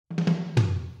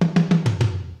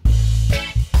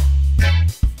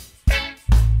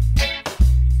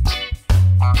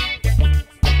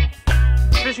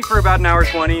about an hour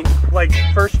 20, like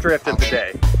first drift of the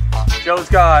day. Joe's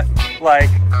got like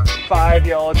 5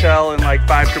 yellowtail and like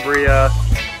 5 cabrilla.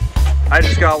 I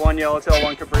just got 1 yellowtail,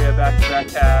 1 cabrilla back-to-back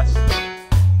cast.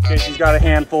 Jason's got a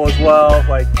handful as well.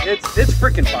 Like it's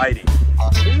freaking biting.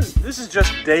 This is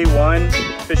just day 1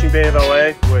 fishing Bay of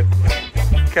LA with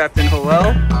Captain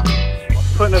Hillel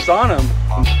putting us on them.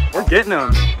 We're getting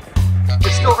them.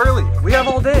 It's still early. We have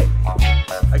all day.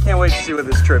 I can't wait to see what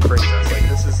this trip brings us. Like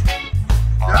this is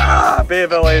Bay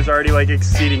of LA is already like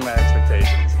exceeding my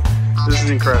expectations. This is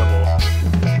incredible.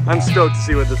 I'm stoked to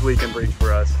see what this weekend brings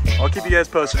for us. I'll keep you guys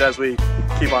posted as we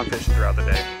keep on fishing throughout the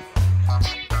day.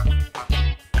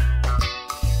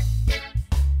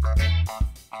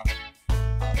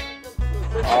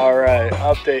 All right,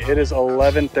 update. It is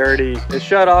 11:30. It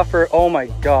shut off for, oh my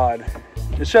God.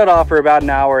 It shut off for about an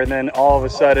hour and then all of a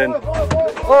sudden,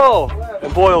 oh,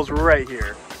 it boils right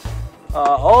here.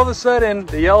 All of a sudden,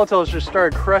 the yellowtails just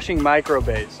started crushing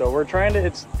microbait. So we're trying to,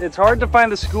 it's hard to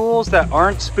find the schools that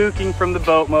aren't spooking from the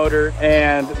boat motor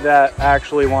and that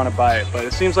actually want to bite. But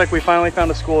it seems like we finally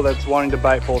found a school that's wanting to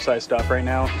bite full-size stuff right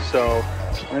now. So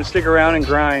we're gonna stick around and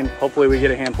grind. Hopefully we get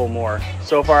a handful more.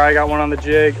 So far I got one on the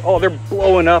jig. Oh, they're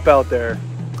blowing up out there.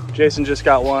 Jason just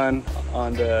got one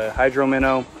on the hydro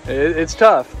minnow. It's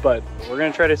tough, but we're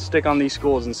gonna try to stick on these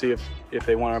schools and see if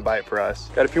they want to bite for us.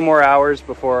 Got a few more hours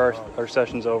before our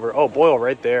session's over. Oh, boil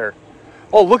right there.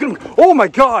 Oh, look at him. Oh my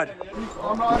God.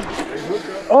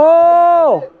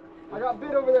 Oh! I got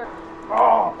bit over there.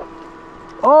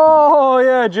 Oh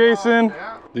yeah, Jason.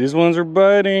 These ones are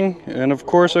biting, and of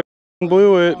course I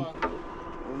blew it.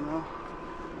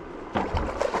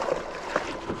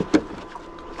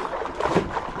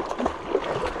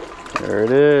 There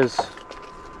it is.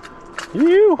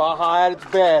 You. Baja at its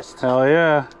best. Hell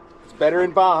yeah. It's better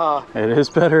in Baja. It is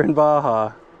better in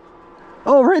Baja.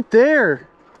 Oh, right there.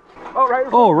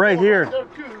 Oh, right here.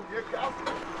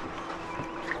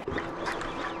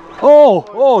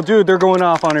 Oh, dude, they're going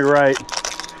off on your right.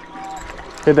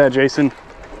 Hit that, Jason.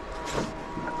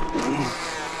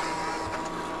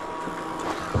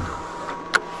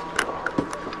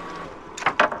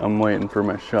 I'm waiting for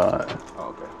my shot.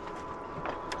 Oh, okay.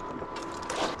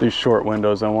 These short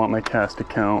windows, I want my cast to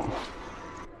count.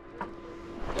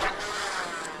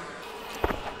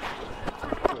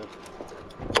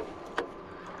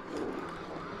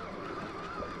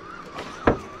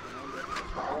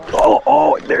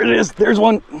 Oh, there it is. There's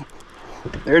one.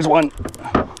 There's one.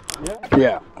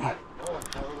 Yeah.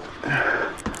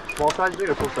 Small size, big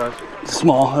or full size?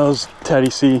 Small. That was Teddy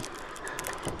C.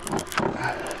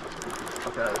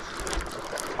 Okay.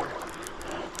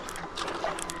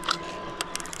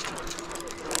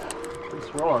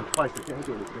 On twice, I can't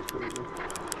do it.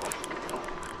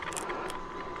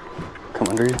 Come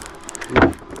under you.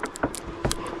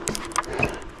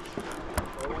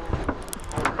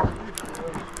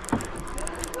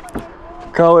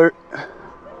 Color.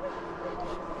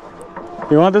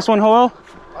 You want this one, Joel?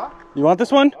 Huh? You want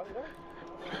this one?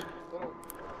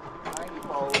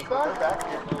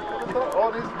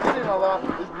 Oh, this bleeding a lot.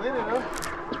 It's bleeding, huh?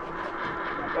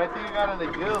 I think you got in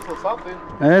the gills or something.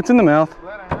 It's in the mouth.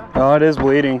 Oh, it is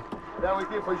bleeding. That we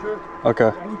can for sure.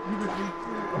 Okay.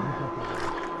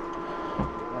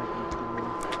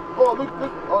 Oh, look.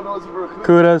 Oh, no, it's a bird.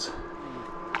 Kudos.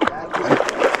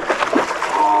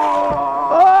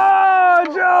 Oh,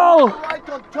 Joe! Right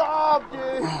on top,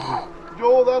 yeah.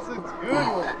 Joe, that's a good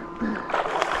one.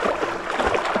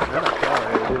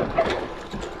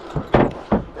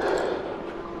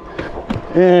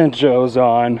 And Joe's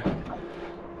on.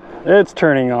 It's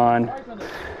turning on.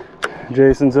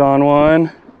 Jason's on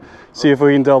one. See if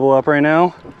we can double up right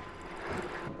now.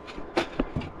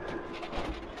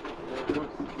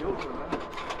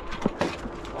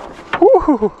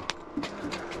 Woo!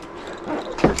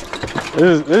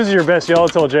 This is your best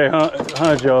yellowtail, Jay,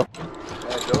 huh, Joe?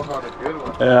 Yeah, Joe found a good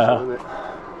one. Yeah.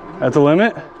 That's a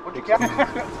limit?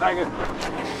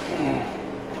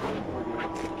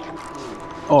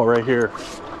 Oh, right here.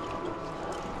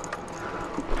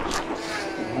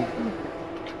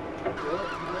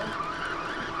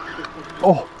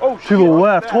 Oh, to the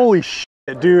left. Holy shit,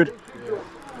 dude.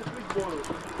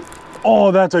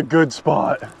 Oh, that's a good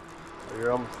spot.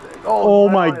 Oh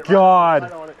my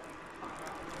God.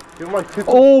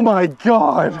 Oh my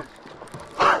God.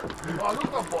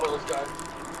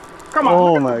 Come on.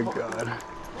 Oh my God.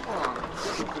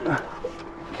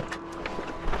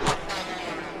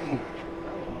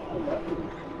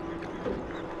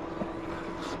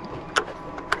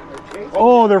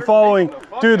 Oh, they're following.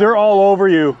 Dude, they're all over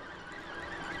you.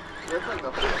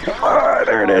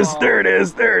 There it is. There it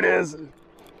is. There it is.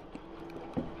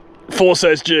 Full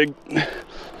size jig.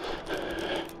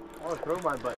 throw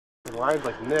my butt. The line's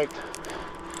like nicked.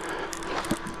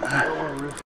 Oh,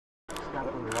 just got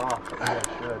it off. I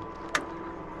should.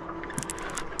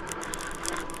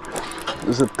 This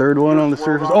is the third one on the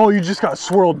surface. Oh, you just got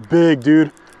swirled big,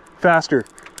 dude. Faster.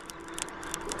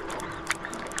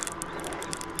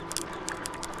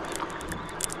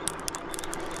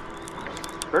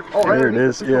 Oh, there it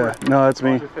is. Yeah. No, that's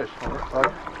me.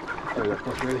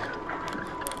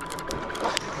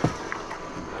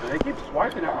 They keep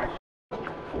swiping at my shit.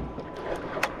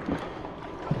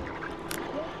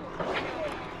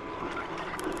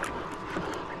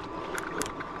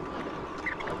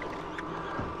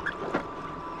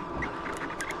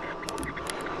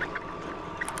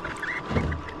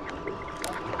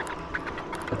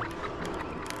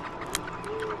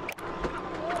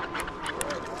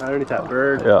 Underneath that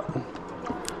bird. Yeah.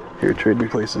 Here, trade me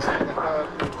places.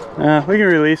 We can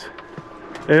release.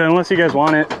 Unless you guys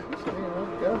want it.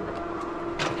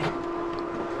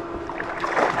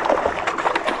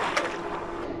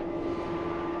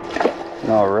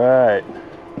 All right.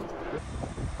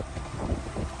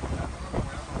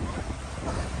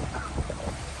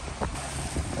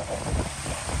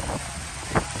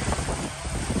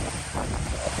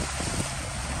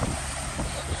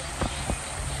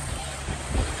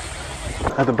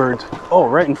 At the birds. Oh,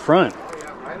 right in front.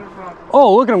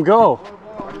 Oh, look at them go.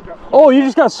 Oh, you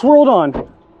just got swirled on.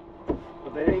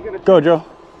 Go, Joe.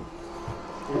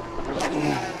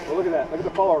 Oh, look at that. Look at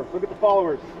the followers. Look at the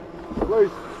followers. Please.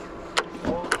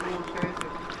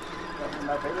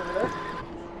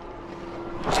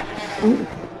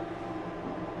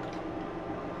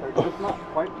 They're just not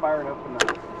quite fired up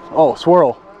enough. Oh,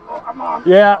 swirl. Oh, come on.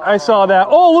 Yeah, I saw that.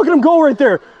 Oh, look at him go right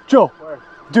there. Joe.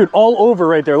 Dude, all over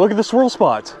right there. Look at the swirl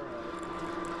spots.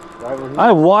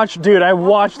 I watched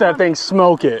that thing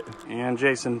smoke it. And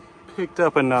Jason picked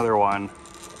up another one.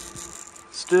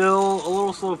 Still a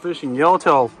little slow fishing.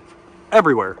 Yellowtail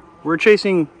everywhere. We're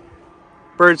chasing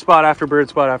bird spot after bird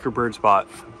spot after bird spot.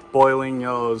 Boiling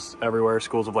yellows everywhere.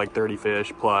 Schools of like 30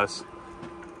 fish plus.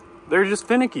 They're just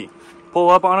finicky. Pull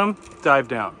up on them, dive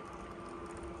down.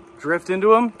 Drift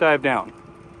into them, dive down.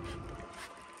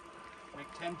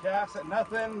 10 casts at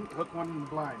nothing, hook one in the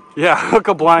blind. Yeah, hook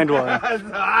a blind one.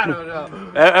 I don't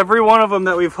know. Every one of them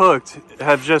that we've hooked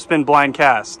have just been blind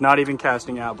casts, not even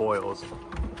casting at boils.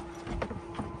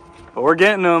 But we're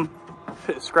getting them,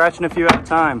 scratching a few at a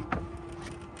time.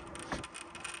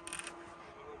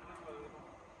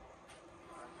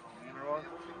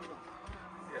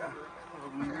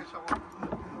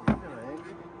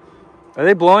 Are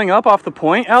they blowing up off the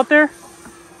point out there?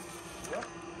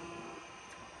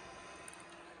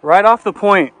 Right off the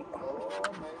point.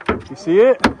 You see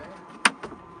it?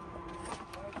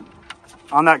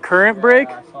 On that current break?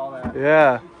 I saw that.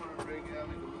 Yeah.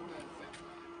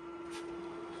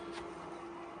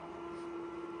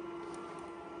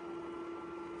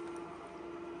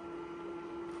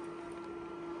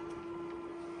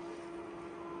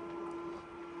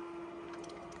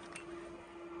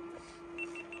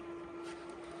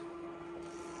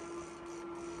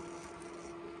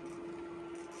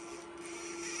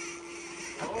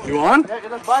 You on? Yeah,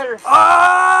 get a spider.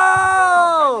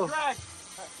 Oh!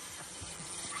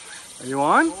 Are you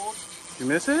on? Did you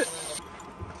miss it?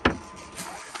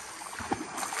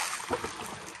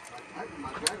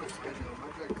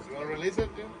 You want to release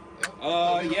it, dude?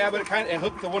 Yeah, but it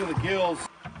hooked to one of the gills.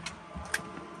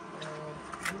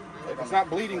 If it's not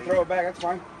bleeding, throw it back. That's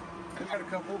fine. I got a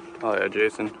couple. Oh yeah,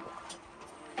 Jason.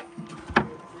 All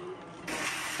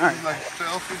right. Like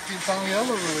 12, 15 pound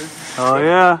yellow release. Oh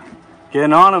yeah.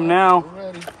 Getting on him now. We're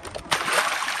ready.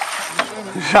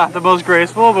 Not the most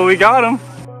graceful, but we got him.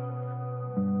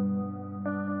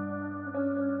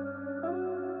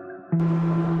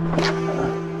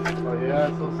 Oh yeah,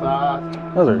 it's so soft.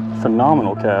 Those are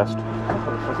phenomenal cast.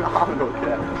 Phenomenal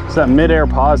cat. It's that mid-air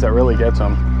pause that really gets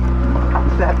them.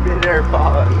 It's that mid-air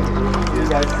pause. You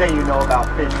gotta say you know about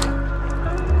fishing.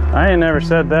 I ain't never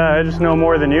said that. I just know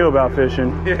more than you about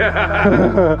fishing.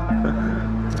 Yeah.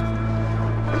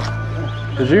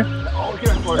 Did you? Oh,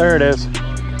 here, There it is.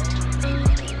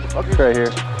 okay. It's right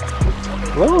here.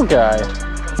 Little guy.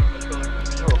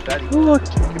 Look.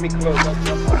 Give me close.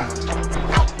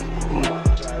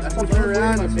 That's one turn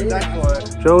around and see that for it.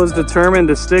 Joe was determined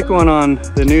to stick one on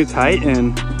the new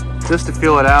Titan just to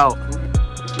feel it out.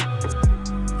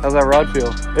 How's that rod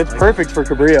feel? It's perfect for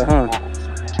Cabrilla, huh?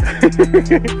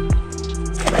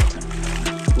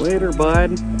 Later,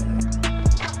 bud.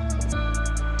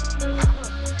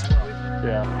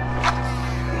 Yeah.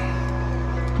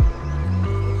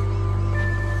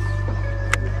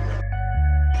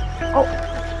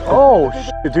 Oh,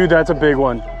 shit, dude, that's a big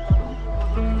one.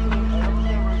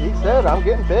 good. I'm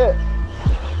getting bit.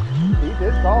 He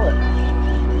did solid.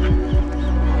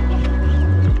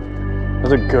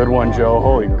 That's a good one, Joe.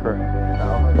 Holy crap.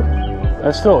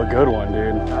 That's still a good one,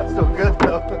 dude. That's still good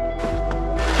though.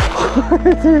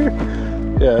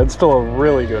 Yeah, that's still a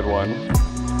really good one.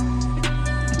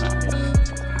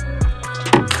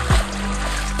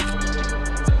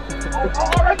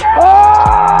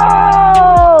 Oh!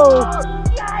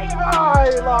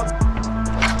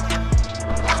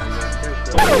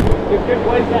 Good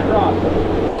place that rock.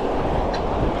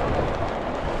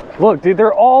 Look, dude,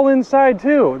 they're all inside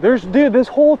too. Dude, this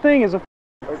whole thing is a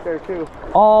Right there too.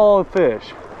 all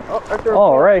fish. Oh, right there.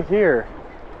 Oh, right here.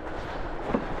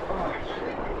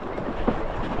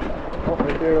 Oh,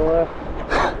 right there to the left.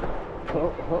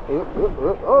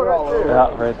 Oh, right there.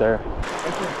 Yeah, right there.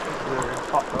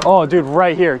 Oh, dude,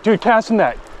 right here. Dude, casting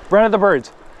that. Right at the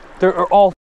birds. They're all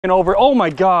f***ing over. Oh my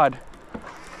God.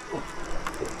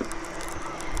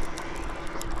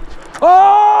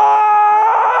 Oh,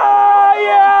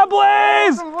 yeah,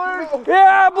 Blaze.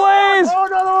 Yeah, Blaze. Oh,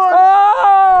 another one.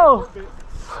 Oh.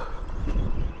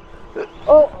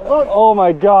 Oh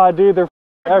my God, dude, they're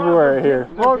everywhere here.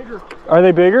 Are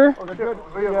they bigger?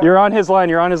 You're on his line.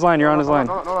 You're on his line. You're on his line.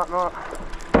 No.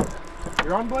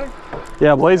 You're on, Blaze?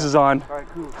 Yeah, Blaze is on. All right,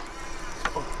 cool.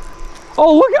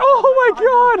 Oh, look at, oh my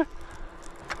God.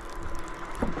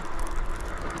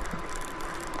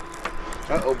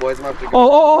 Uh-oh, boys, I'm gonna have to go.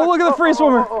 Oh, look at the free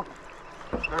swimmer.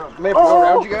 May have to go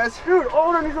around you guys? Dude,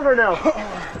 oh, no, he's on there now.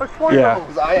 That's 20 Yeah.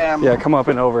 Because I am. Yeah, come up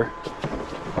and over.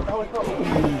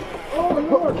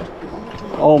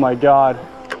 Oh my God.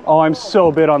 Oh, I'm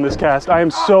so bit on this cast. I am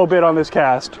so bit on this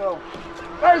cast.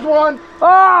 There's one.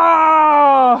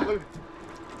 Ah!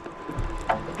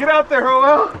 Get out there,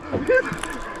 Howell.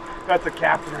 That's a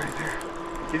captain right there.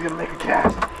 He's gonna make a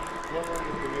cast.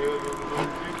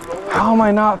 How am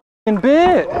I not f***ing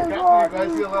bit?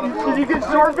 Did you get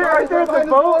short bit right there at the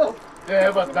boat?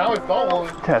 Yeah, but now it's all.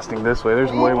 Casting this way,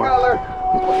 there's way more.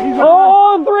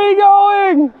 Oh, 3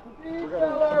 going!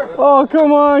 Oh,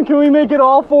 come on, can we make it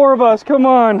all 4 of us? Come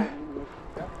on.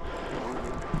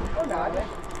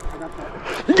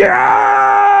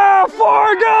 Yeah!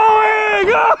 4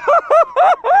 going!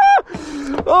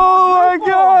 Oh my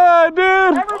God,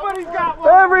 dude! Everybody's got one.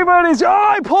 Everybody's, oh,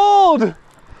 I pulled!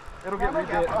 It'll get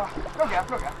rebit. Go gap.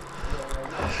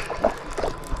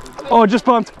 Oh, it just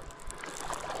bumped.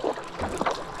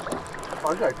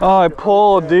 Oh, I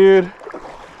pulled, dude.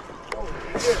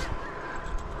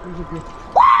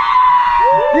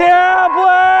 Yeah,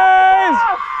 Blaze!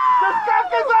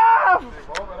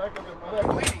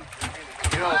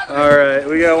 All right,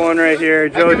 we got one right here.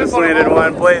 Joe just landed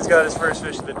one. Blaze got his first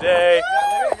fish of the day.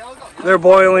 They're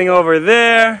boiling over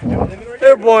there.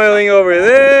 They're boiling over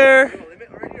there.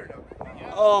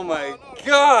 Oh my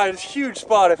God, huge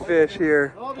spot of fish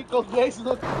here. Oh my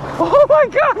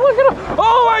God, look at him.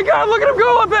 Oh my God, look at him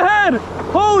go up ahead.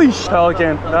 Holy sh!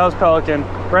 Pelican, that was pelican.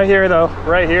 Right here though,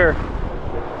 right here.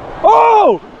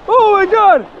 Oh! Oh my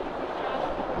God!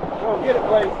 Oh, get it,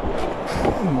 Blaze.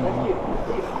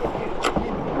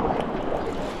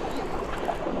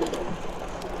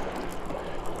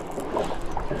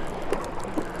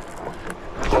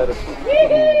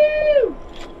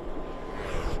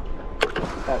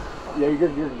 Yeah, you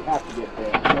have to get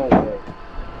there. No way.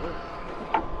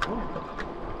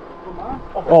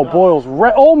 Oh, boils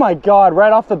right. Oh my God,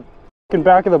 right off the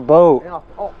back of the boat.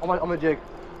 Oh, I'm a jig.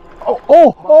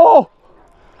 Oh!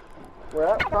 Where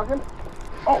at? Talking?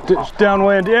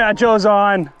 Downwind. Yeah, Joe's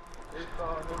on.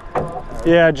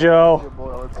 Yeah, Joe.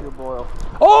 Let's see a boil.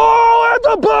 Oh, at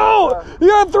the boat! You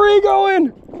got 3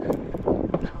 going.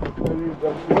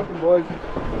 Looking, boys.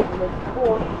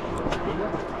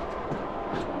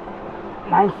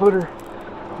 9-footer.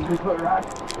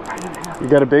 You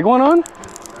got a big one on? Looks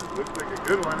like a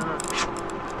good one, huh?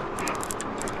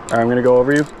 All right, I'm gonna go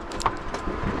over you.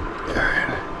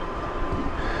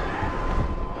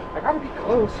 I gotta be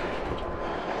close.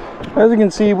 As you can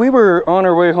see, we were on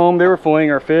our way home. They were filleting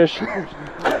our fish.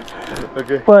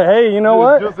 Okay. But hey, you know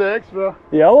what? Just the extra.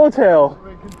 Yellowtail.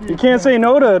 You can't say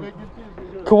no to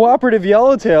cooperative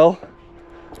yellowtail.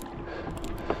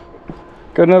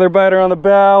 Got another biter on the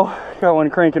bow. Got one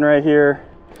cranking right here.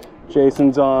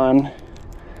 Jason's on.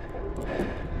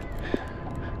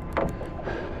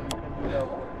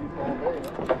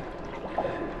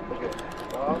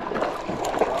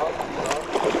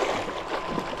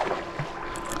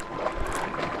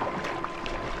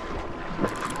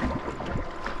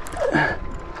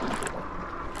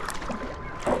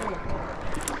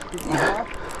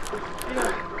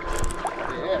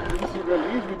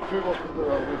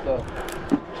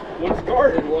 One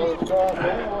scarred. One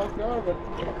scarred, but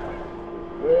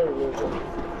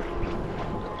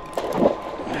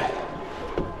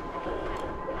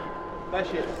That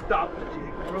shit stopped the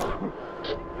jig, bro.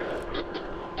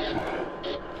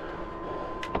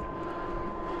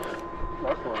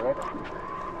 That's one, right?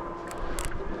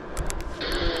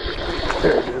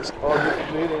 There it is. Oh,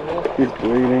 he's bleeding, huh? He's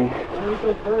bleeding.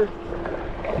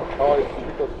 Oh, I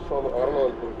don't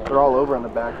know. They're all over on the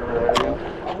back over there.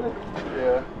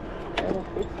 Yeah.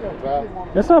 It's not bad.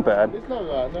 It's not bad. It's not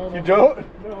bad. No, no. You don't?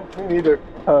 No, me neither.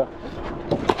 All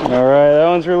right, that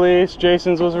one's released.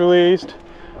 Jason's was released.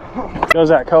 Shows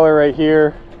that color right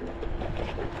here.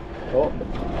 Oh,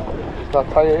 it's not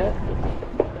tired yet?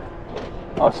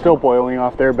 Oh, still boiling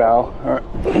off their bow. All right.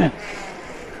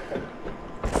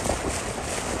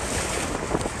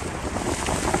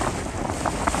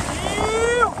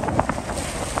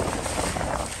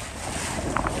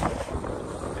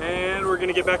 And we're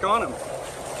gonna get back on them.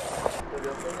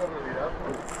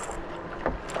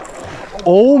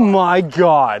 Oh my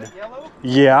God.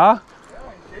 Yeah.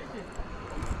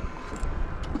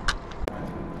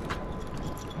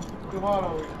 Come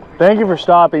on. Thank you for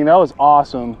stopping. That was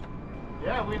awesome.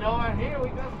 Yeah, we know I'm here. We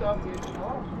got stuff here.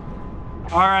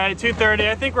 All right, 2:30.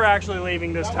 I think we're actually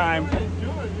leaving this time.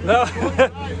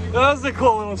 That was a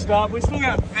cool little stop. We still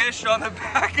got fish on the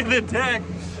back of the deck.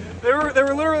 They were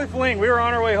literally fleeing. We were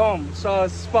on our way home. Saw a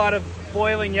spot of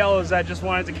boiling yellows that just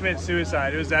wanted to commit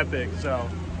suicide. It was that big, so.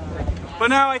 But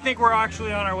now I think we're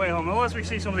actually on our way home, unless we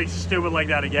see something stupid like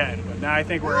that again. But now I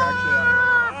think we're actually on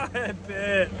our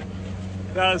way.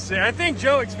 That was sick. I think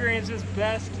Joe experienced his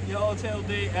best yellowtail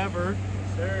day ever.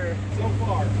 Sure.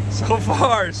 So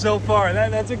far. So far.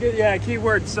 That's a good, yeah,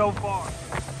 keyword, so far.